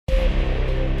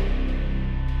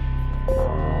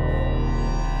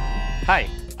Hi,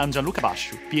 I'm Gianluca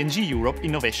Basciu, P&G Europe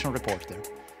Innovation Reporter.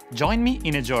 Join me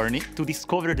in a journey to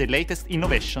discover the latest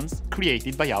innovations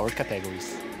created by our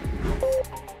categories.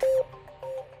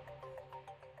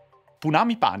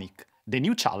 Poonami Panic, the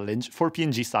new challenge for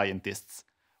P&G scientists.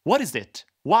 What is it?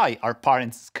 Why are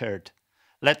parents scared?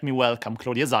 Let me welcome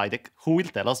Claudia Zydek, who will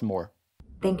tell us more.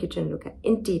 Thank you, Gianluca.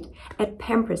 Indeed, at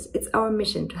Pampers, it's our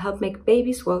mission to help make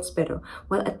babies' worlds better,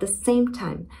 while at the same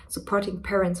time supporting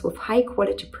parents with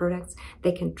high-quality products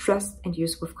they can trust and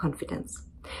use with confidence.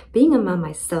 Being a mom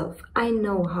myself, I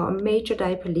know how a major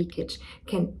diaper leakage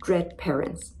can dread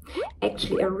parents.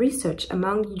 Actually, a research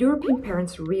among European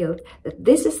parents revealed that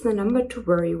this is the number to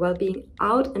worry while being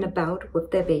out and about with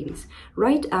their babies,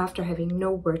 right after having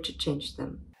nowhere to change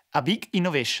them. A big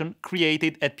innovation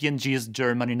created at P&G's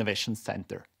German Innovation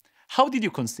Center. How did you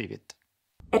conceive it?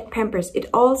 At Pampers, it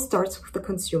all starts with the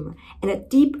consumer and a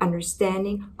deep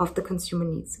understanding of the consumer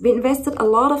needs. We invested a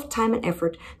lot of time and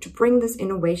effort to bring this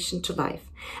innovation to life,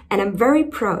 and I'm very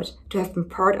proud to have been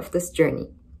part of this journey.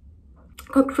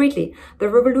 Concretely, the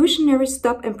revolutionary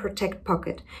Stop and Protect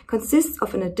Pocket consists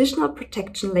of an additional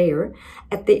protection layer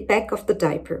at the back of the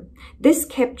diaper. This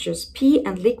captures pee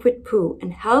and liquid poo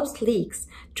and helps leaks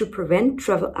to prevent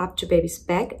travel up to baby's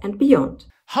back and beyond.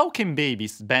 How can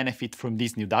babies benefit from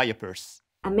these new diapers?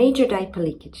 A major diaper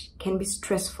leakage can be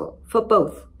stressful for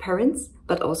both parents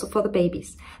but also for the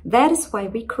babies. That is why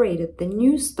we created the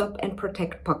new Stop and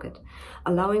Protect Pocket,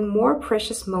 allowing more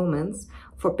precious moments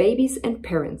for babies and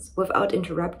parents without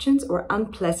interruptions or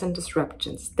unpleasant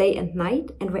disruptions, day and night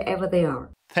and wherever they are.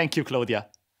 Thank you, Claudia.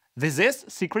 This is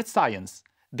Secret Science,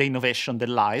 the innovation that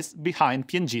lies behind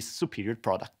P&G's superior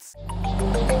products.